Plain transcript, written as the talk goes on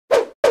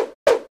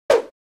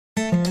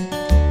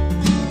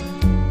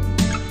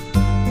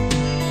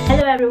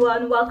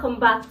everyone, welcome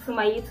back to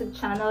my YouTube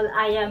channel.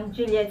 I am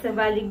Juliet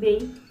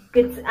Evaligbe.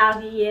 Good to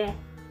have you here.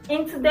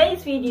 In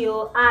today's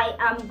video, I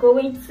am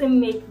going to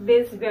make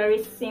this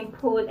very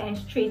simple and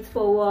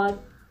straightforward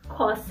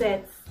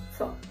corset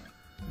top.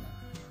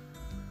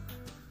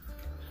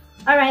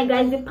 Alright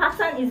guys, the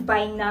pattern is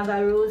by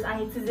Nava Rose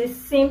and it is a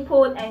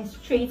simple and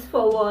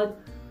straightforward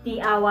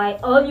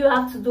DIY. All you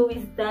have to do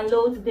is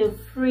download the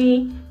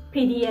free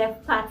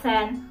PDF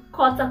pattern,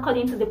 cut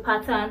according to the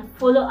pattern,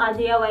 follow our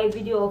DIY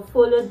video or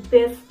follow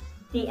this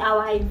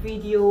DIY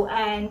video,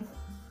 and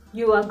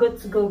you are good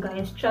to go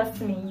guys.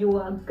 Trust me, you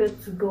are good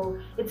to go.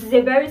 It is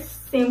a very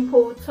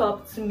simple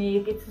top to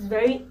make. It is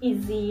very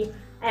easy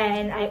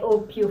and I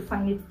hope you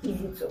find it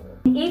easy too.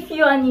 If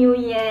you are new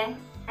here,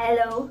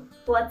 hello,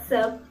 what's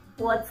up,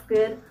 what's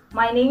good?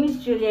 My name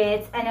is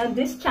Juliet and on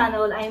this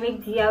channel I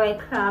make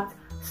DIY craft,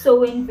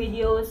 sewing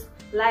videos,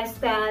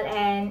 lifestyle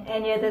and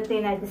any other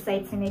thing I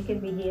decide to make a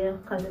video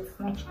because it's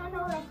my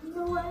channel. I can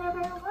do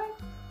whatever I want.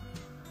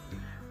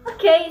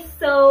 Okay,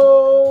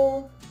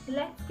 so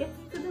let's get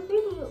into the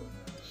video,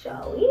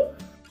 shall we?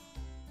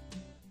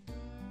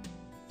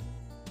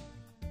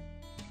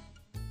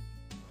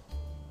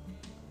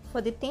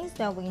 For the things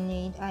that we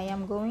need, I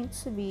am going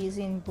to be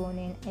using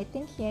boning. I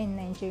think here in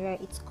Nigeria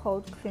it's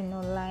called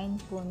crinoline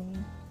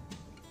boning,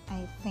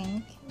 I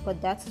think,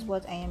 but that is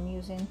what I am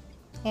using.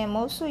 I am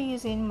also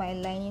using my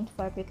lining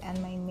fabric and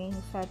my main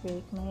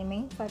fabric. My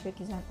main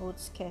fabric is an old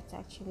skirt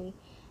actually,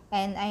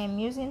 and I am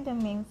using the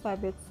main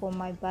fabric for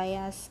my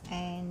bias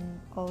and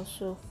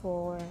also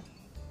for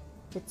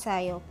the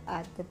tie up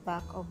at the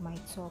back of my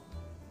top.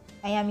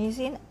 I am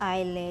using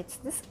eyelets.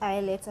 This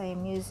eyelet I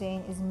am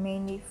using is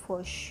mainly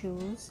for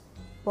shoes,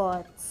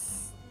 but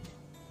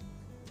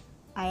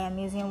I am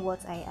using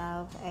what I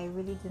have. I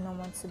really do not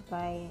want to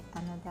buy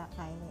another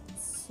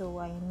eyelet, so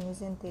I am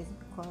using this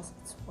because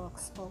it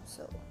works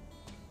also.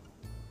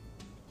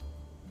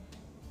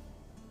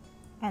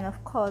 And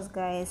of course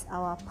guys,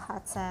 our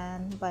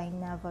pattern by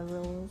Nava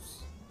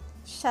Rose.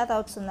 Shout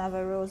out to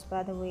Nava Rose,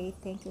 by the way.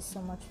 Thank you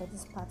so much for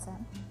this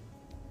pattern.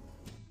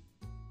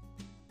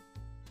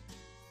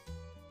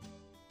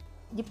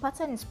 The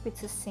pattern is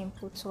pretty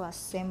simple to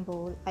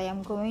assemble. I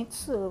am going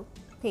to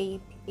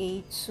tape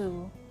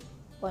A2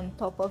 on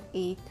top of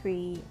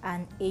A3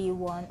 and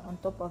A1 on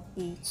top of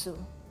A2.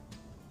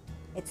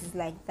 It is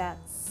like that,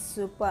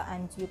 super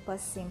and duper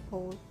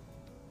simple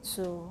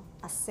to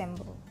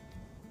assemble.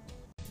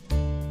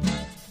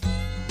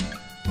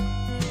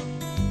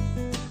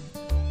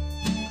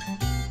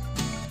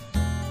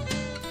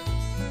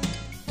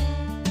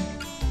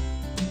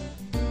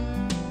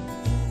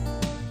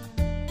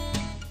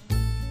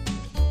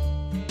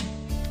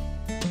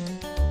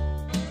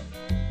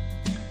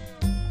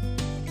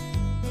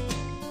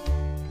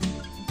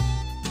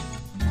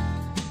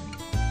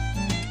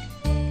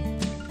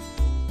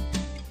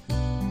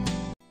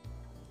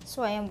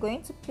 So I am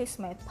going to place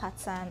my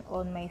pattern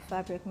on my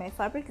fabric. My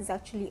fabric is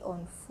actually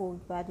on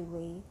fold, by the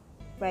way,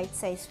 right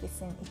sides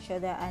facing each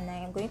other, and I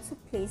am going to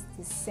place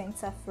the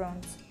center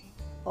front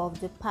of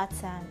the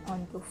pattern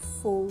on the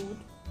fold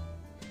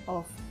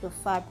of the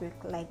fabric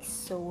like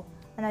so.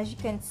 And as you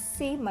can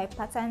see, my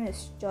pattern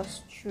is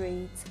just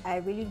straight. I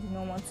really do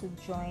not want to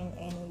join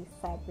any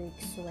fabric,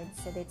 so I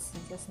decided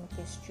to just make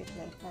it straight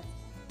like that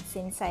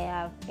since I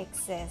have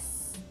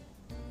excess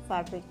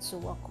fabric to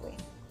work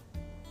with.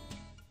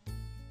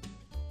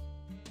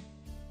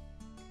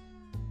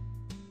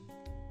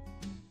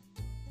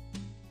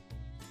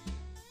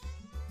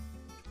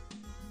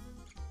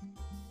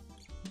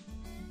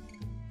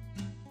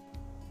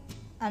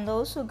 And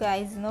also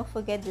guys, do not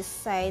forget the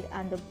side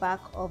and the back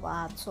of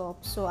our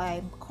top. So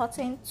I'm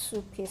cutting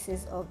 2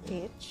 pieces of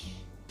each,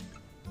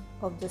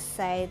 of the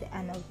side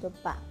and of the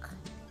back.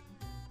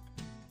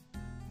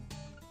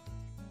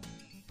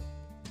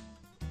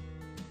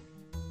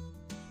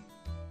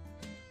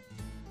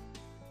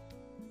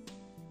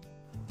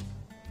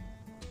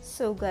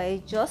 So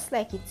guys, just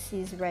like it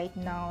is right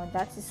now,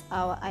 that is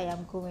how I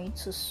am going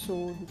to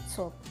sew the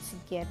top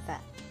together.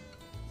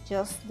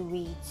 Just the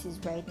way it is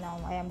right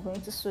now. I am going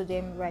to sew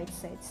them right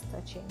sides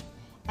touching.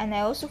 And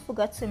I also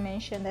forgot to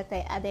mention that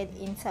I added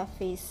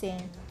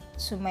interfacing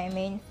to my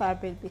main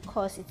fabric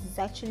because it is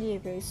actually a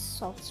very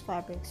soft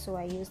fabric, so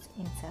I used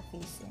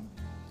interfacing.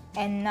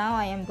 And now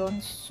I am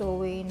done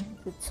sewing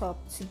the top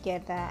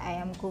together. I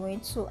am going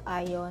to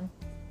iron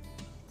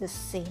the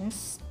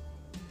seams.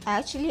 I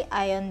actually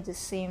ironed the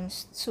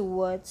seams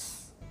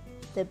towards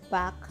the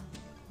back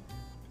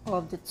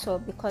of the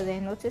top because I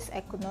noticed I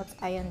could not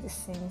iron the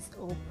seams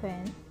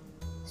open,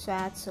 so I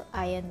had to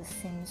iron the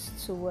seams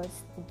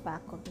towards the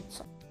back of the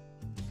top.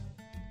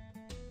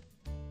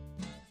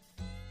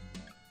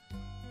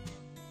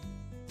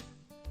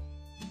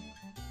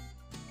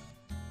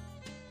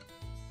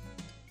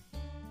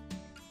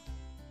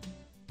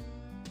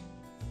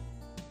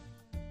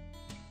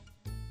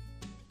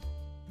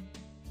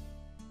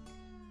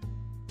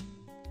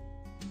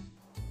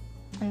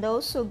 And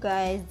also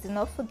guys, do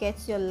not forget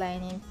your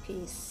lining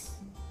piece.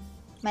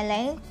 My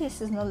lining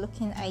piece is not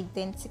looking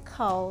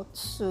identical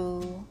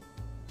to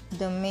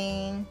the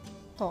main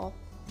top,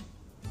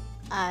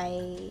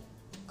 I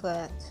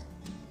got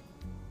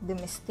the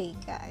mistake,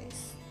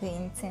 guys, the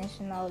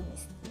intentional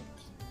mistake.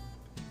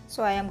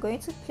 So I am going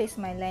to place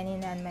my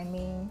lining and my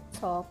main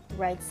top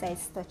right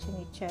sides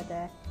touching each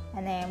other,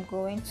 and I am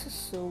going to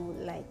sew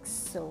like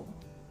so.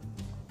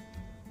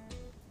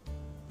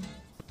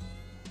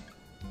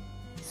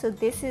 So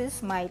this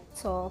is my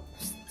top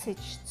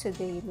stitched to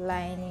the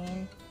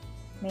lining,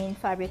 main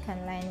fabric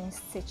and lining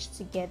stitched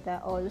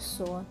together.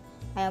 Also,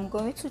 I am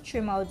going to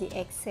trim out the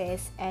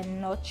excess and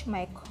notch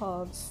my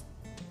curves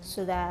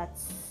so that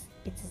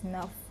it is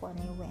not funny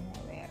when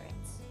I wear it.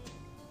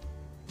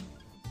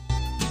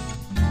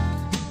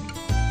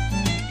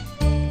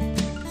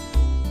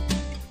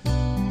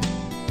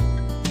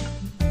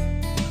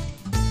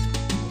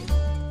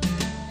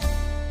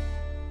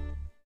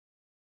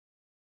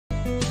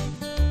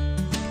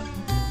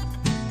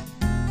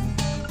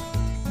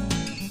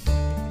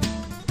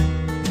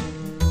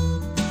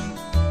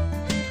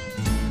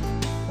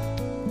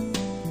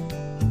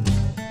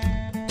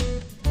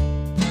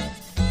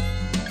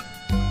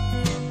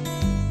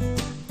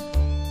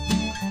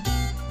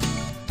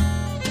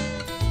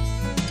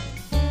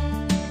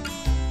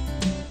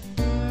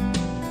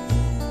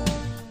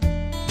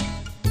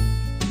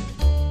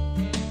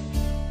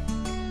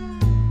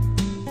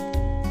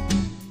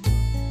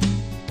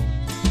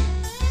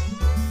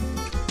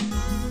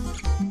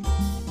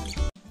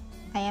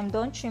 I am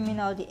done trimming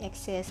out the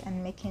excess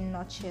and making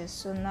notches,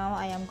 so now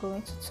I am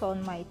going to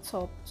turn my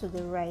top to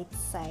the right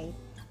side.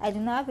 I do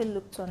not have a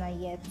loop turner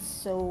yet,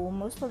 so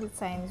most of the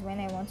times when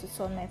I want to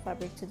turn my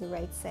fabric to the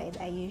right side,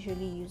 I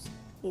usually use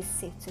a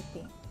safety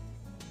pin.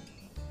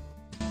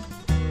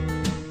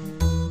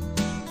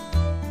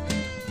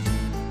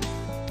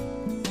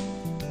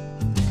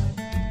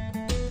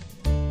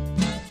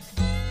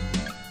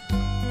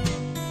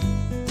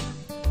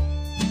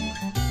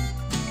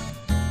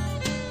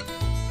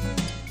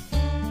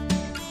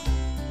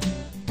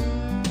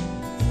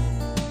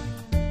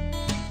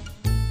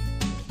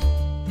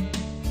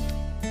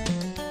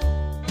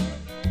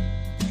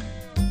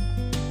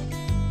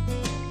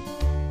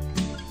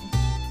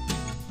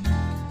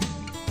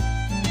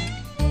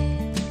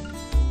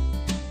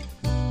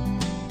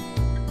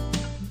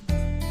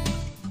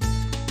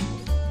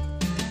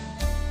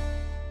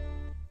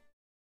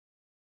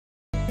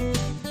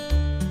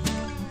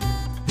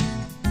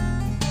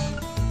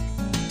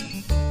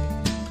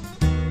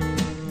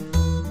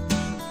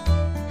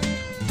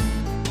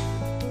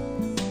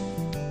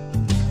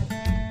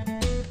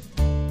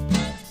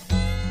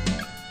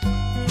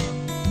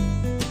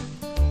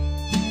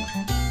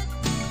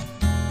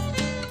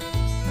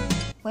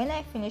 When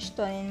I finished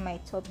turning my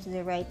top to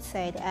the right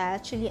side, I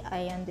actually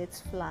ironed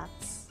it flat.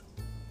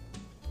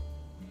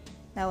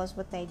 That was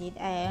what I did.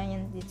 I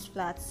ironed it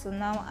flat. So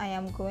now I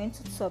am going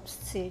to top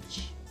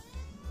stitch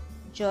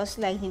just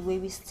like the way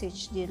we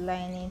stitched the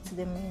lining to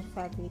the main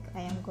fabric.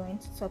 I am going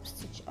to top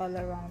stitch all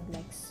around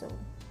like so.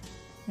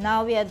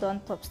 Now we are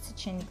done top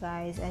stitching,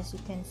 guys. As you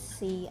can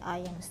see, I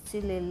am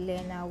still a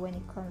learner when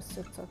it comes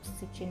to top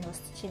stitching or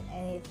stitching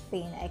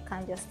anything. I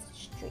can't just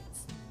stitch straight.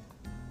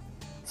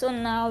 So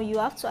now you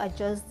have to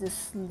adjust the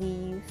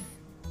sleeve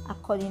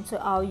according to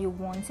how you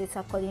want it,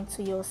 according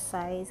to your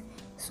size.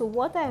 So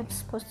what I'm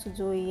supposed to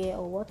do here,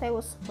 or what I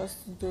was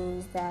supposed to do,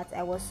 is that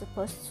I was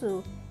supposed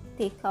to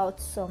take out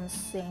some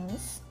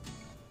seams.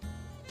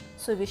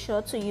 So be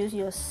sure to use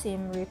your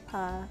seam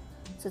ripper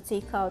to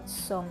take out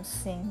some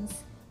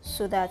seams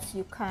so that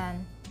you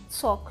can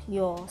tuck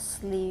your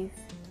sleeve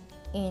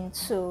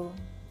into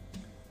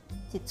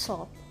the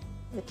top,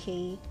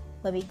 okay?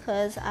 But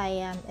because I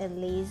am a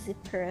lazy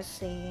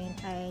person,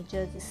 I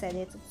just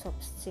decided to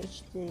top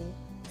stitch the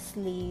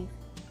sleeve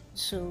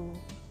to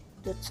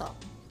the top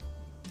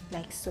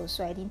like so.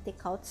 So I didn't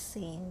take out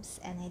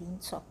seams and I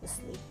didn't tuck the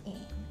sleeve in.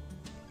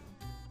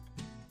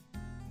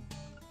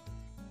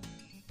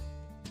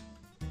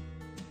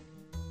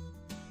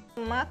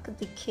 To mark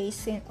the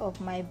casing of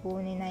my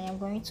boning, I am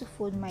going to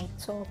fold my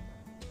top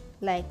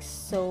like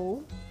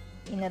so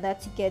in order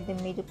to get the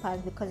middle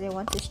part, because I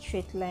want a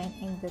straight line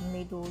in the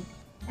middle.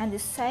 And the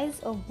size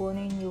of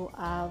boning you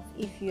have,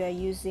 if you are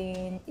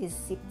using a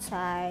zip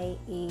tie,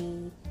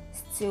 a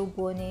steel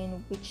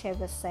boning,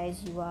 whichever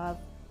size you have,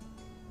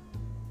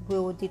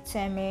 will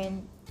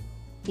determine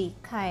the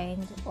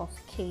kind of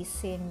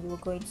casing you are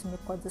going to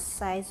make, or the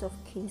size of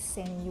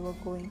casing you are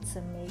going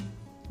to make.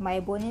 My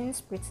boning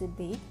is pretty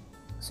big,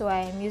 so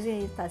I am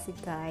using it as a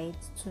guide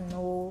to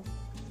know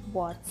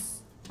what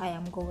I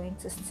am going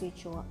to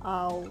stitch or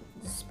how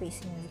the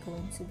spacing is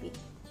going to be.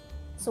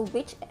 So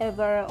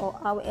whichever or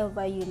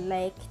however you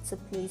like to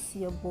place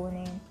your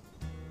boning,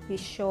 be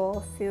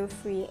sure, feel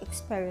free,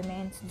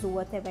 experiment, do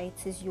whatever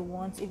it is you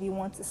want. If you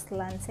want it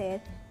slanted,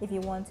 if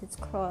you want it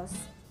crossed,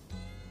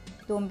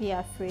 don't be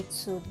afraid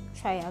to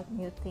try out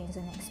new things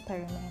and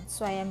experiment.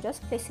 So I am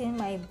just placing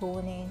my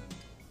boning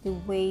the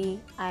way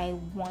I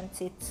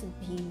want it to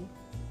be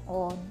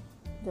on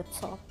the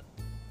top.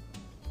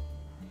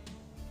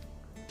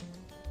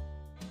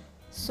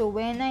 So So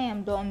when I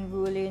am done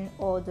ruling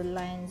all the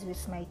lines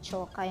with my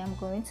chalk, I am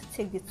going to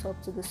take the top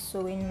to the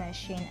sewing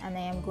machine and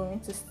I am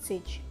going to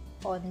stitch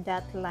on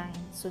that line.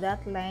 So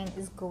that line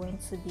is going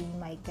to be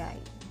my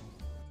guide.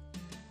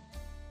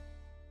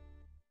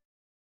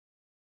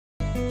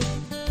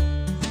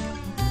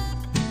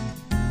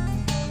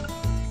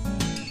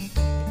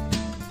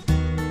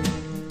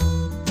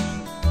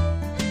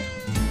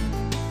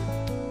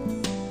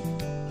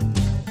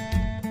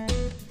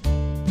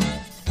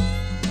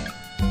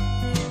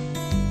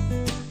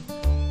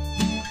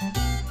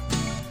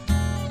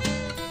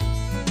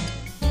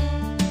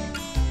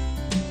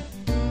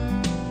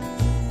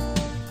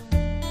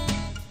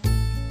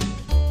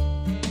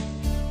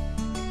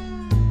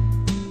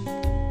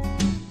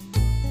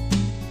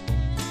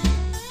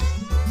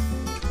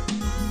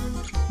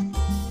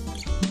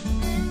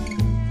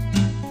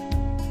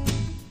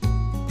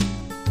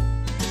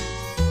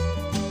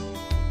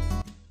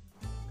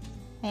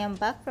 I am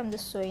back from the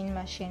sewing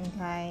machine,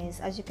 guys.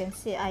 As you can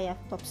see, I have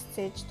top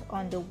stitched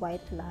on the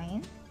white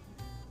line,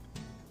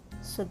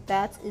 so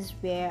that is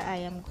where I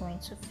am going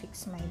to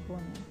fix my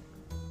boning.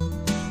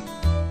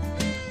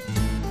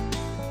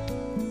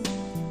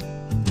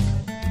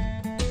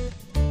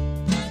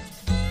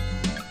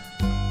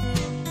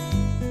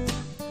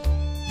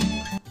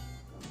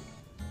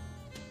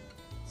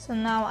 So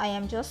now I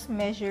am just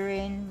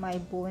measuring my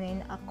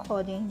boning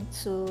according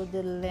to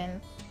the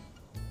length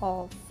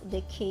of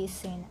the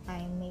casing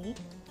I made.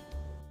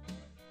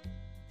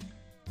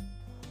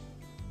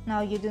 Now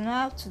you do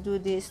not have to do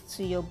this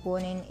to your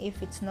boning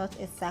if it's not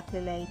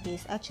exactly like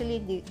this. Actually,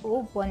 the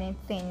whole boning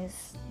thing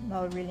is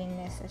not really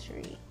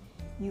necessary.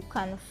 You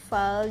can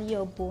file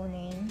your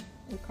boning.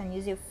 You can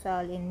use a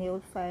file, a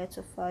nail file,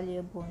 to file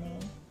your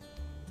boning,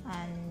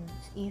 and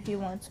if you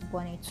want to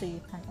bone it too,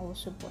 you can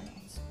also bone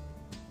it.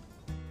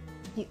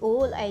 The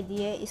whole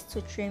idea is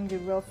to trim the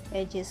rough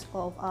edges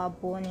of our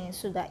boning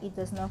so that it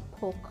does not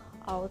poke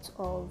out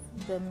of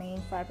the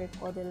main fabric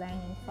or the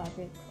lining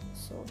fabric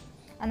also.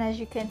 And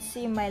as you can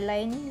see, my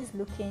lining is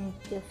looking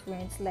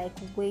different, like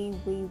way,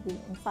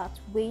 in fact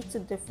way too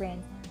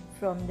different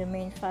from the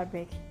main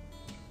fabric.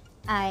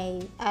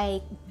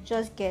 I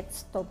just get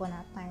stubborn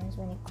at times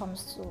when it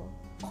comes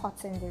to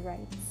cutting the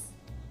right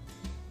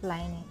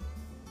lining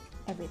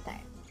every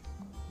time.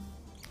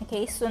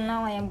 Okay, so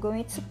now I am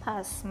going to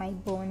pass my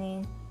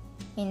boning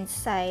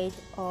inside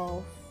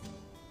of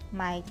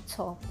my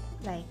top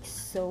like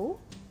so.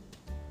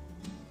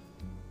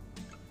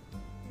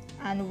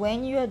 And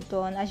when you're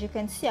done, as you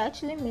can see, I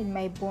actually made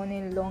my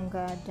boning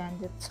longer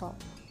than the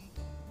top.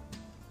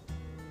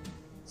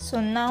 So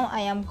now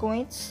I am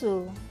going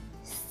to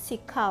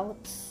stick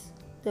out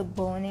the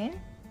boning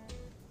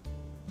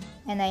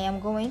and I am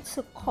going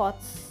to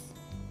cut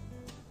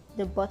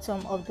the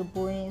bottom of the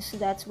boning so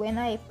that when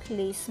I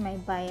place my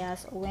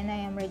bias or when I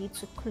am ready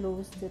to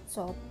close the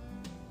top,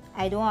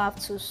 I don't have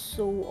to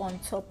sew on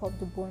top of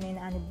the boning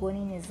and the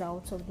boning is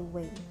out of the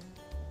way.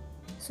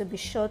 So be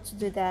sure to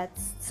do that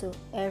to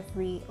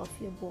every of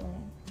your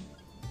boning.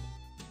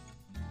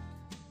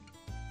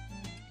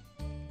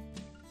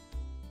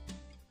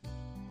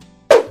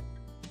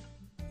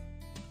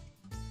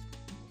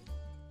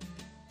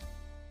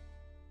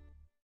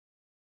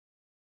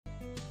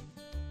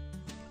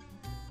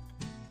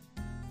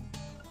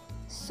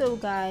 So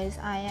guys,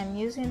 I am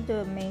using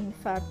the main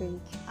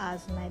fabric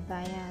as my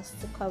bias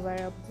to cover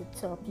up the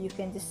top. You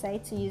can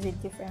decide to use a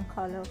different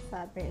color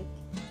fabric,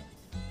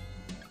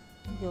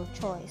 your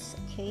choice.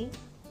 Okay,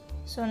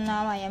 so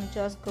now I am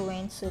just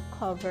going to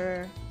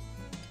cover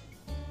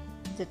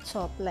the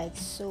top like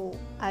so.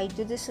 I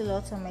do this a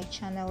lot on my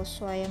channel,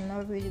 so I am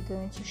not really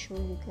going to show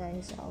you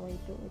guys how I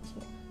do it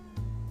here.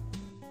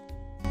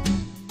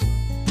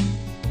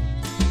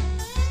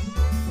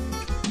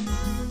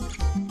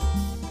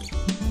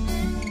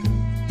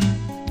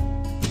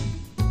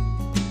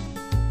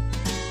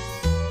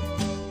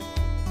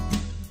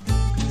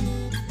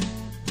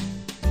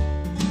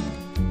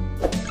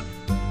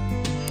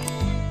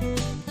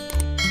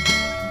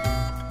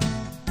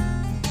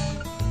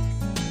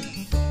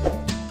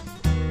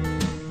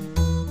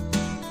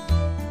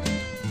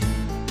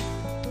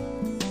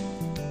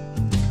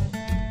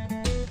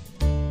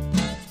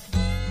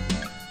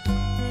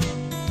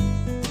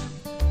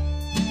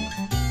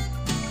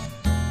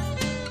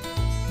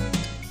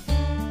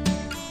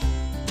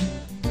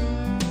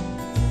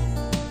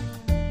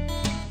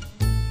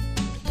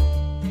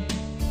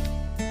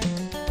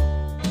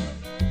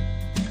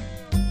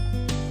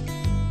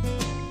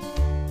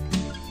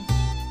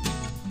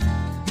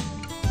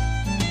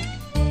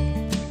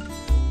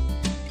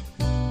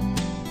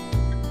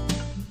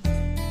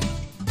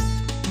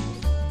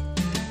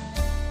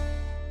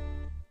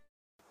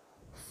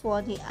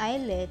 For the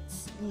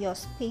eyelets, your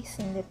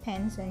spacing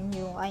depends on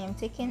you. I am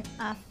taking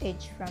half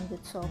inch from the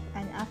top,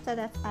 and after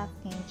that half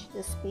inch,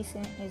 the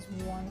spacing is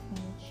 1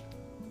 inch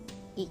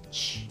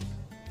each.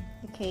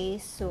 Okay,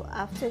 so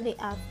after the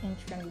half inch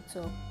from the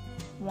top,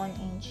 1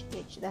 inch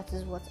each. That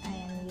is what I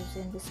am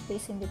using. The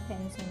spacing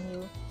depends on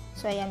you.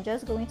 So I am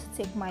just going to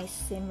take my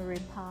seam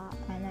ripper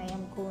and I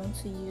am going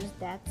to use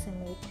that to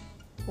make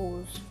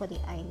holes for the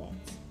eyelet.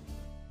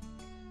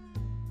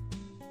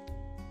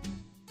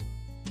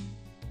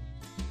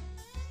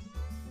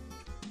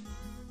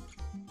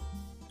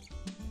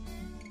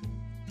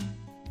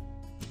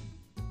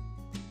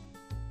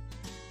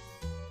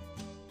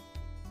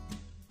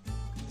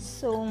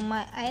 So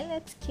my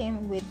eyelet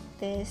came with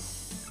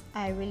this,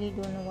 I really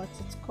don't know what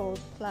it's called,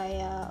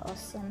 plier or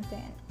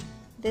something.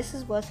 This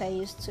is what I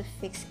used to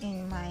fix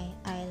in my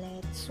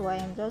eyelet, so I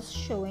am just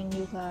showing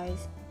you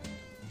guys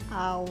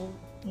how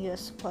you're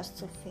supposed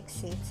to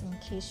fix it in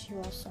case you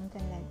have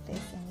something like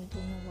this and you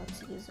don't know what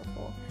to use it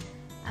for.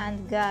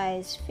 And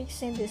guys,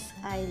 fixing this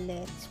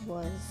eyelet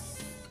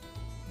was,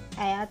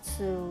 I had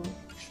to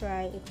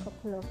try a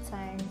couple of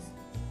times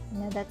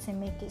in order to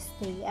make it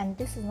stay, and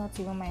this is not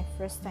even my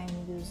first time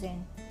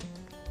using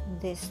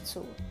this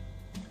tool.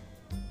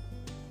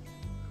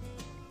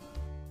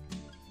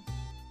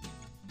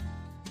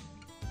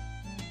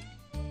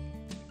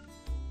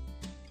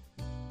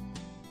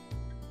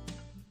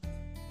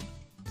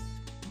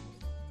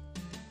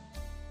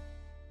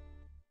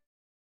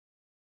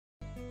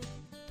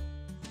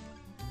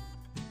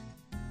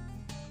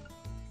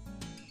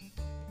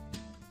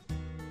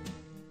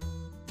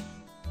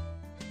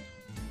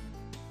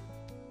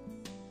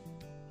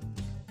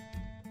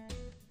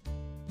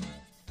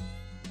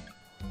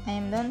 I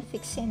am done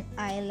fixing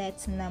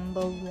eyelet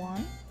number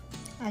 1.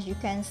 As you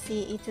can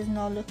see, it is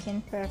not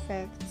looking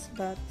perfect,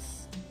 but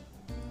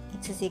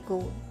it is a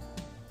goal.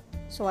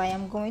 So I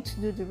am going to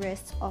do the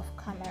rest off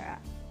camera.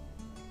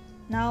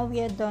 Now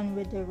we are done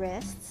with the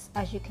rest.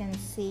 As you can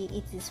see,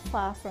 it is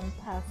far from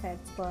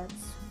perfect, but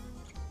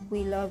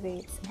we love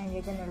it and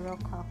we're gonna rock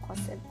our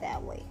corset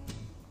that way.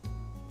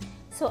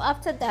 So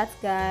after that,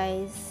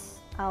 guys,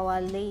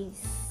 our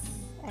lace,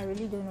 I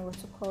really don't know what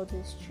to call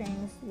this,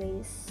 strings,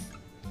 lace.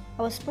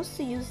 I was supposed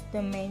to use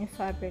the main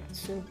fabric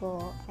too,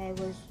 but I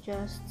was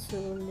just too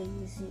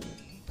lazy.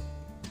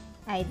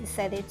 I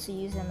decided to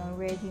use an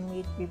already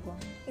made ribbon.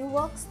 It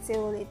works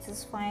still, it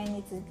is fine,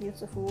 it is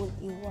beautiful,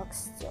 it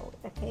works still,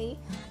 okay?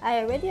 I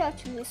already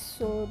actually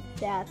sewed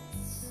that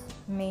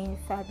main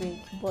fabric,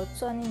 but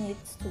turning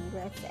it to the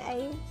right,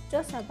 I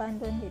just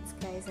abandoned it,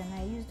 guys, and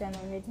I used an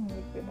already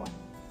made ribbon.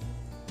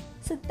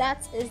 So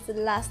that is the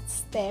last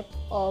step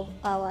of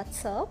our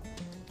top.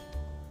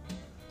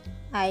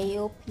 I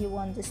hope you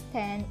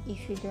understand.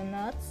 If you do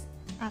not,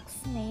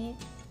 ask me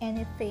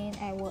anything,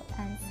 I will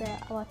answer.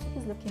 Our top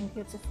is looking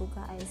beautiful,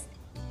 guys.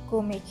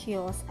 Go make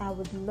yours. I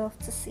would love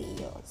to see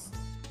yours.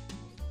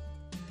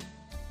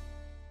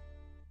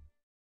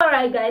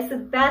 Alright guys, so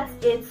that's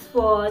it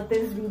for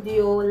this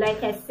video.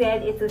 Like I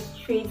said, it is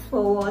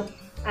straightforward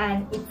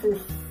and it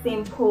is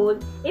simple.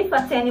 If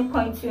at any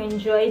point you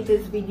enjoyed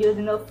this video,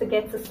 do not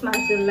forget to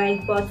smash the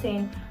like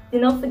button. Do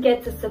not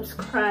forget to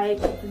subscribe,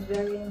 it is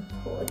very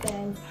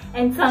important,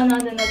 and turn on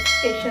the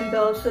notification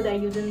bell so that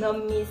you do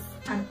not miss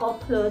an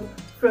upload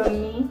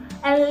from me.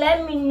 And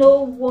let me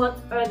know what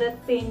other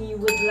thing you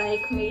would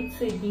like me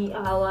to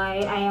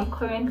DIY. I am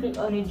currently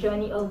on a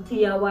journey of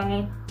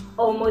DIYing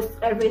almost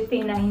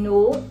everything I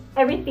know,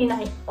 everything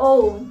I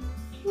own.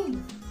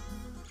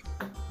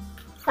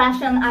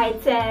 Fashion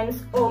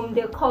items, home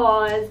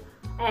decors,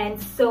 and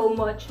so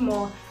much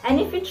more. And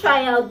if you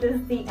try out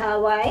this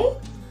DIY,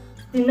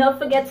 do not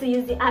forget to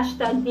use the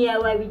hashtag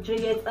DIY with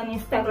Juliet on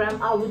Instagram.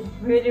 I would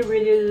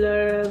really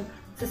love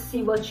to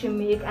see what you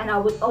make, and I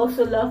would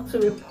also love to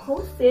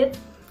repost it.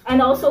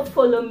 And also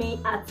follow me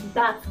at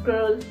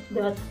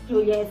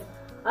thatgirl.juliet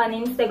on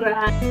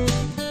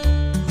Instagram.